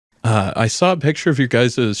I saw a picture of you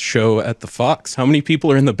guys' show at the Fox. How many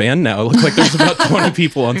people are in the band now? It looks like there's about 20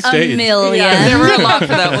 people on stage. A million. Yeah, there were a lot for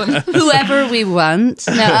that one. Whoever we want.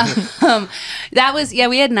 No, that was,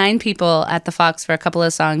 we had 9 people at the Fox for a couple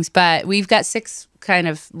of songs, but we've got 6 kind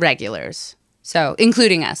of regulars, so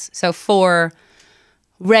including us. So 4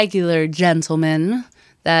 regular gentlemen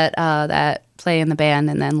that play in the band,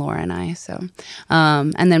 and then Laura and I. So,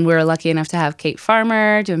 and then we're lucky enough to have Kate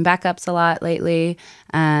Farmer doing backups a lot lately,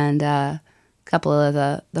 and a couple of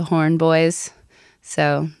the horn boys.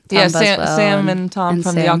 So Tom Sam and Tom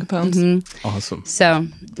from the Acapons. Mm-hmm. Awesome. So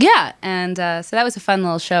yeah, and so that was a fun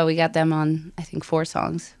little show. We got them on, I think, 4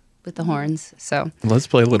 songs with the horns. So let's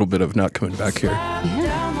play a little bit of Not Coming Back Here.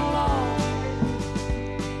 Yeah.